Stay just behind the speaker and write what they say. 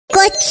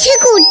കൊച്ചു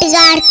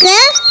കൂട്ടുകാർക്ക്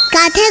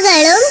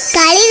കഥകളും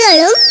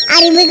കളികളും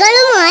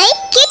അറിവുകളുമായി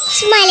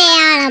kids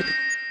Malayalam.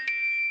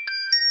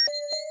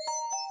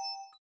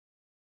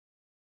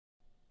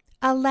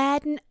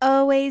 Aladdin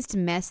always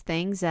messed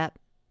things up,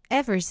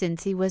 ever since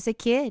he was a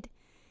kid.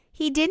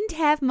 He didn't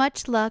have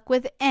much luck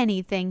with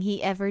anything he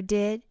ever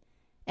did.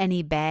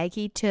 Any bag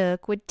he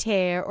took would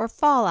tear or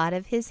fall out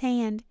of his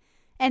hand,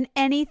 and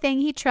anything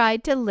he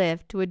tried to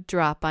lift would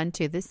drop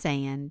onto the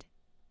sand.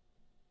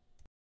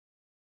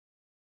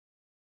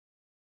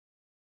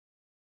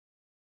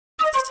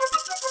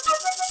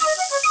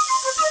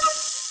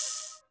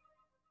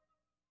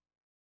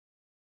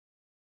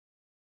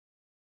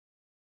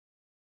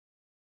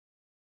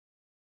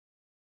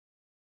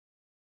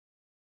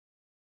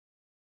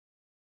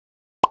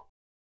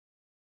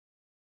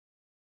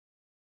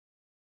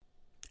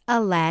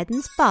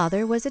 Aladdin's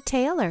father was a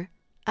tailor,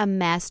 a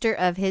master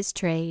of his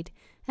trade,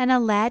 and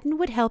Aladdin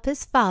would help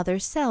his father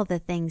sell the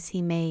things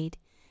he made.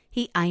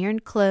 He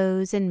ironed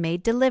clothes and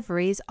made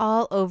deliveries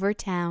all over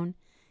town.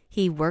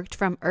 He worked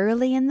from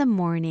early in the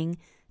morning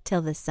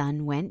till the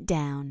sun went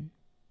down.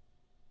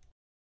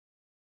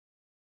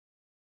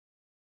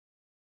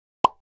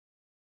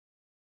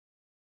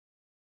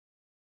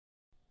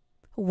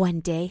 One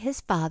day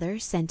his father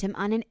sent him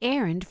on an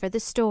errand for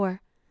the store.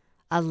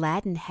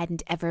 Aladdin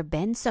hadn't ever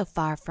been so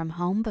far from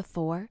home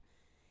before.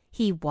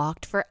 He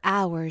walked for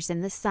hours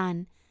in the sun,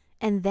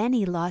 and then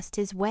he lost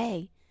his way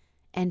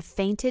and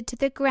fainted to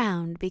the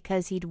ground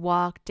because he'd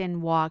walked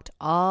and walked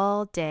all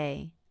day.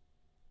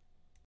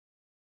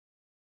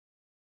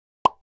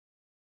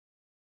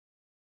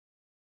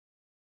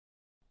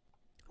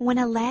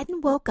 When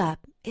Aladdin woke up,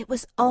 it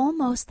was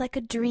almost like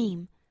a dream,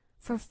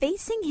 for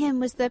facing him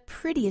was the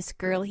prettiest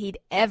girl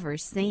he'd ever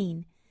seen.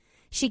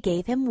 She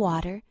gave him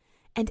water,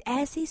 and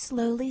as he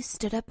slowly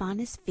stood up on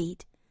his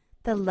feet,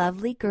 the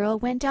lovely girl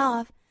went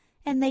off,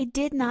 and they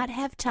did not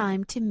have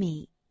time to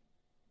meet.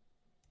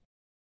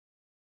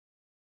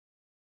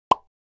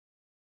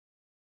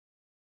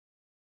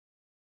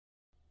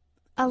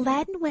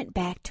 Aladdin went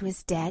back to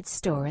his dad's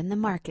store in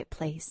the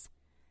marketplace.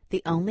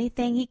 The only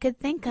thing he could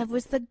think of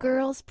was the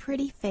girl's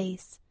pretty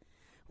face.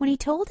 When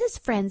he told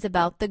his friends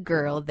about the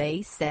girl, they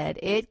said,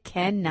 "It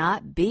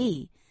cannot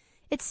be.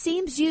 It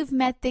seems you've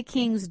met the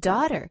king's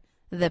daughter,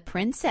 the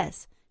princess.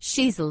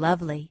 She's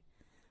lovely."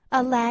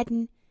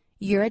 "Aladdin,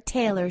 you're a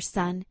tailor's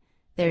son.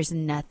 There's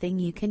nothing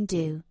you can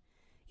do.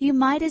 You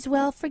might as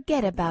well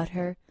forget about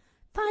her.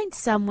 Find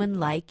someone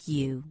like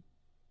you."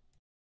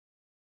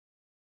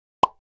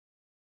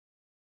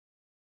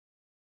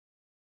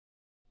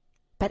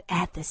 But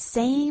at the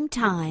same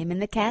time in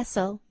the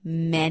castle,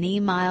 many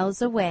miles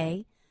away,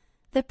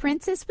 the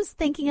princess was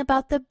thinking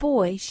about the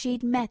boy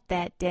she'd met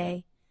that day.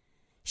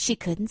 She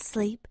couldn't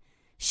sleep.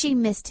 She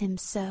missed him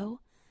so.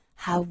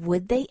 How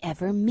would they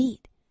ever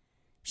meet?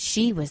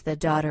 She was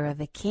the daughter of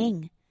a king,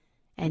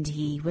 and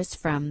he was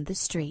from the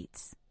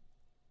streets.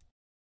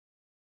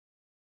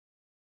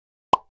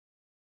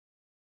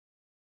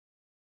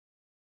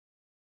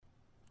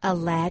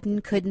 Aladdin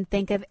couldn't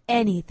think of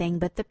anything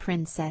but the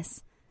princess.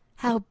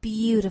 How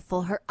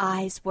beautiful her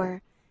eyes were,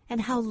 and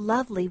how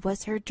lovely was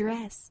her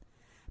dress.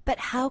 But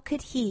how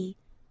could he,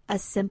 a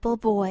simple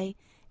boy,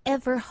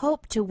 ever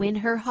hope to win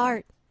her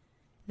heart?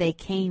 They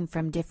came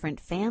from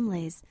different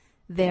families,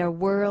 their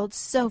worlds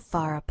so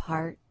far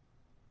apart.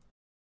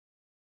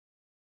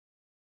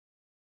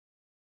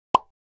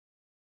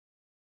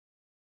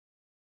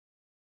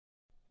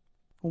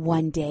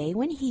 One day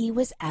when he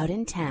was out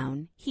in town,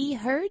 he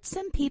heard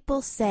some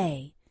people say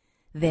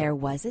there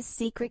was a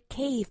secret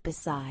cave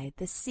beside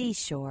the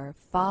seashore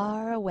far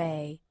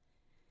away.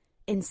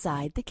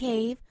 Inside the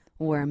cave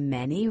were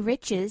many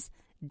riches,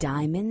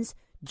 diamonds,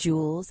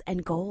 jewels,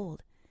 and gold.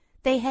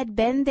 They had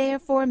been there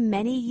for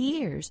many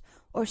years,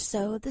 or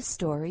so the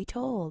story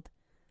told.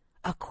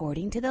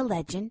 According to the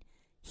legend,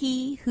 he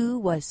who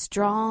was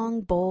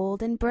strong,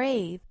 bold, and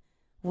brave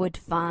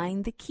would find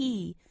the key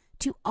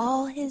to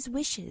all his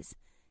wishes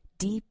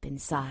deep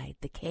inside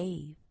the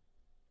cave.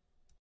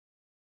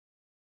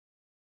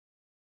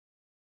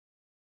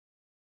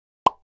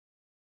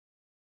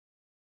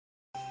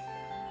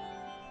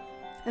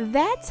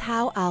 "That's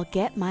how I'll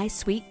get my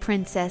sweet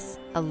princess,"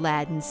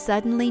 Aladdin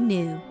suddenly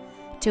knew.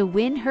 "To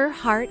win her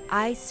heart,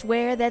 I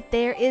swear that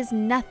there is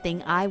nothing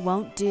I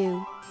won't do."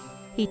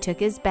 He took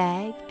his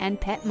bag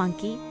and pet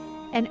monkey,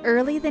 and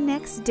early the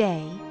next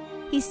day,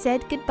 he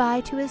said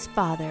goodbye to his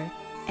father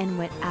and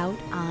went out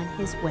on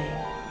his way.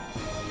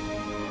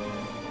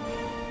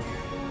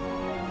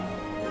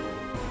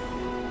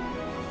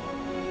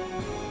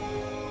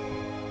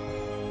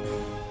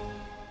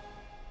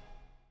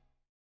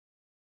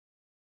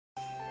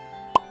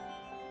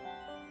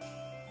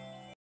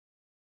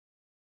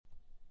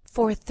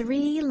 For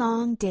 3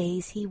 long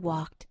days he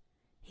walked.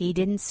 He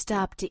didn't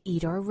stop to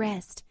eat or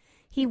rest.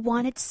 He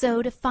wanted so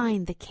to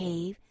find the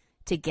cave,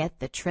 to get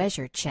the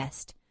treasure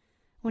chest.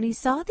 When he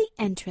saw the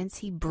entrance,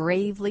 he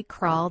bravely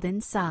crawled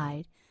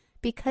inside,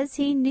 because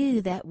he knew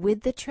that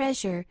with the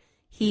treasure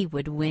he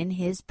would win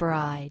his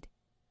bride.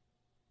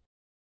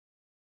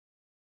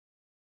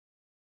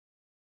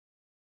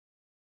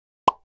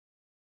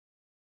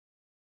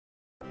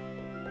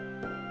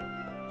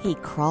 He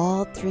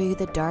crawled through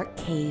the dark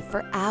cave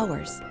for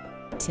hours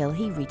till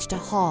he reached a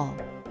hall.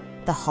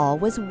 The hall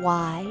was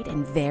wide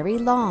and very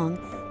long,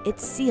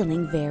 its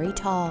ceiling very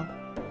tall.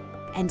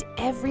 And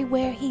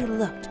everywhere he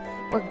looked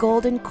were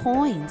golden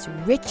coins,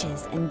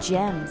 riches, and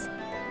gems.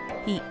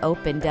 He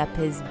opened up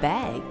his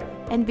bag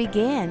and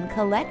began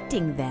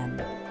collecting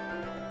them.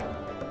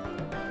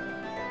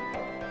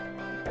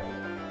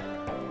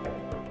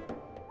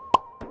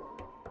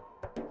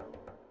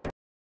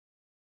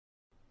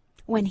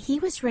 When he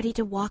was ready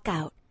to walk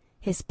out,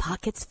 his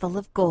pockets full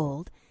of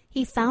gold,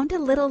 he found a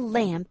little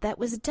lamp that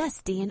was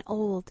dusty and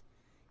old.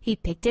 He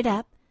picked it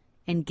up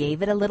and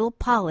gave it a little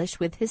polish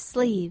with his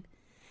sleeve.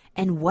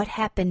 And what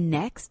happened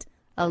next,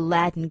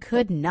 Aladdin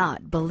could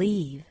not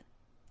believe.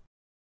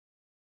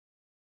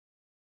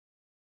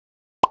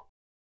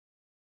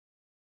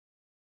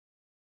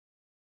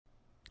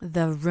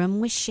 The room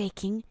was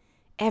shaking,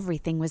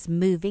 everything was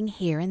moving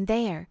here and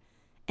there,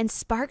 and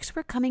sparks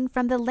were coming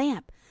from the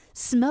lamp,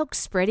 smoke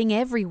spreading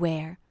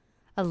everywhere.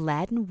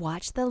 Aladdin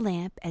watched the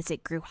lamp as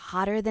it grew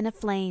hotter than a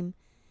flame,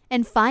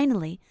 and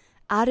finally,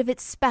 out of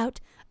its spout,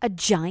 a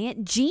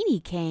giant genie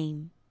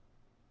came.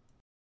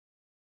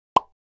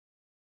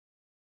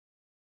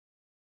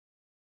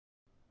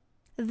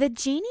 The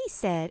genie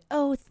said,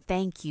 "Oh,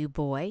 thank you,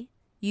 boy.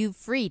 You've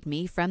freed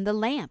me from the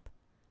lamp.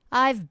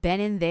 I've been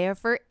in there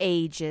for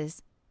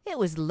ages. It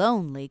was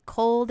lonely,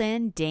 cold,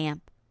 and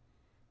damp.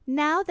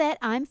 Now that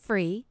I'm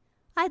free,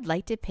 I'd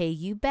like to pay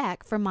you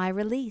back for my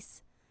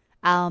release.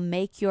 I'll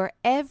make your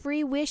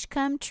every wish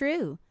come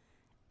true.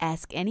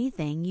 Ask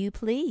anything you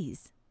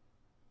please."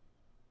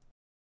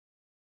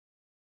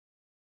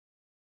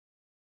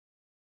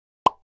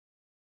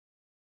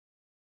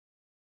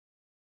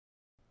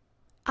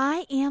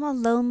 "I am a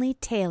lonely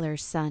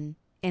tailor's son,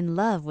 in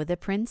love with a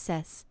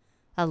princess,"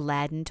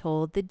 Aladdin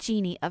told the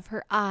genie of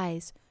her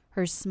eyes,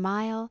 her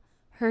smile,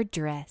 her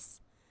dress.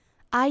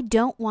 "I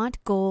don't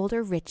want gold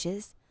or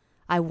riches.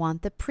 I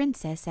want the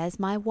princess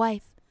as my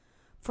wife,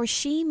 for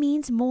she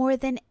means more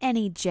than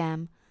any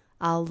gem.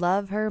 I'll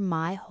love her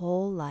my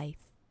whole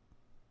life."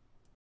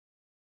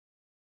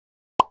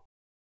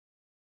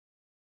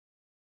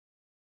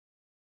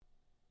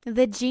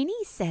 The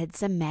genie said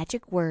some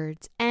magic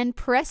words, and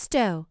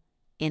presto!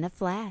 In a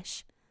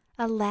flash,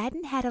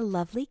 Aladdin had a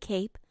lovely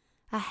cape,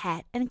 a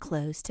hat, and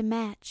clothes to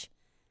match.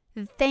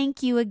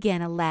 "Thank you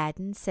again,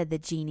 Aladdin," said the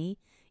genie.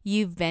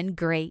 "You've been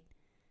great.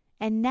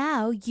 And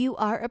now you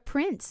are a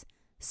prince,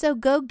 so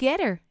go get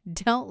her.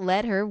 Don't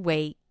let her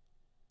wait."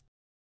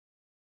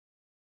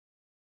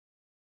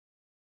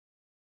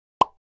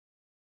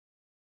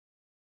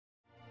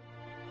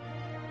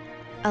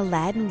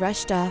 Aladdin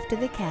rushed off to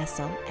the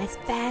castle as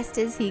fast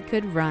as he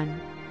could run.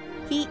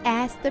 He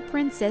asked the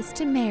princess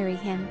to marry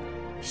him.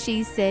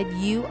 She said,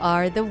 "You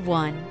are the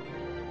one."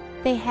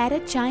 They had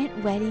a giant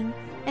wedding,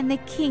 and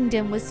the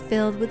kingdom was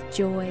filled with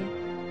joy.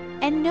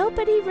 And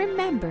nobody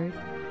remembered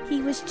he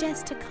was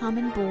just a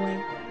common boy.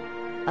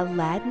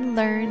 Aladdin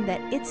learned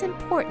that it's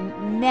important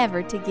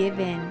never to give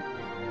in,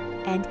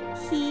 and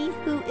he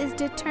who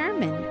is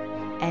determined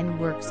and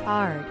works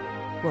hard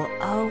will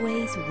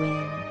always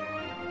win.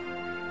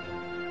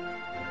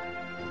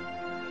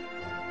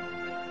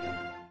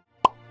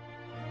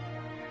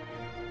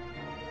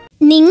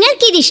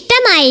 നിങ്ങൾക്കിത്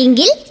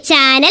ഇഷ്ടമായെങ്കിൽ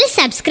channel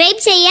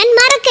subscribe ചെയ്യാൻ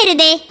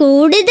മറക്കരുതേ.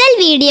 കൂടുതൽ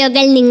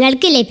വീഡിയോകൾ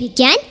നിങ്ങൾക്ക്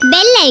ലഭിക്കാൻ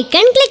bell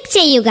icon click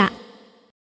ചെയ്യുക.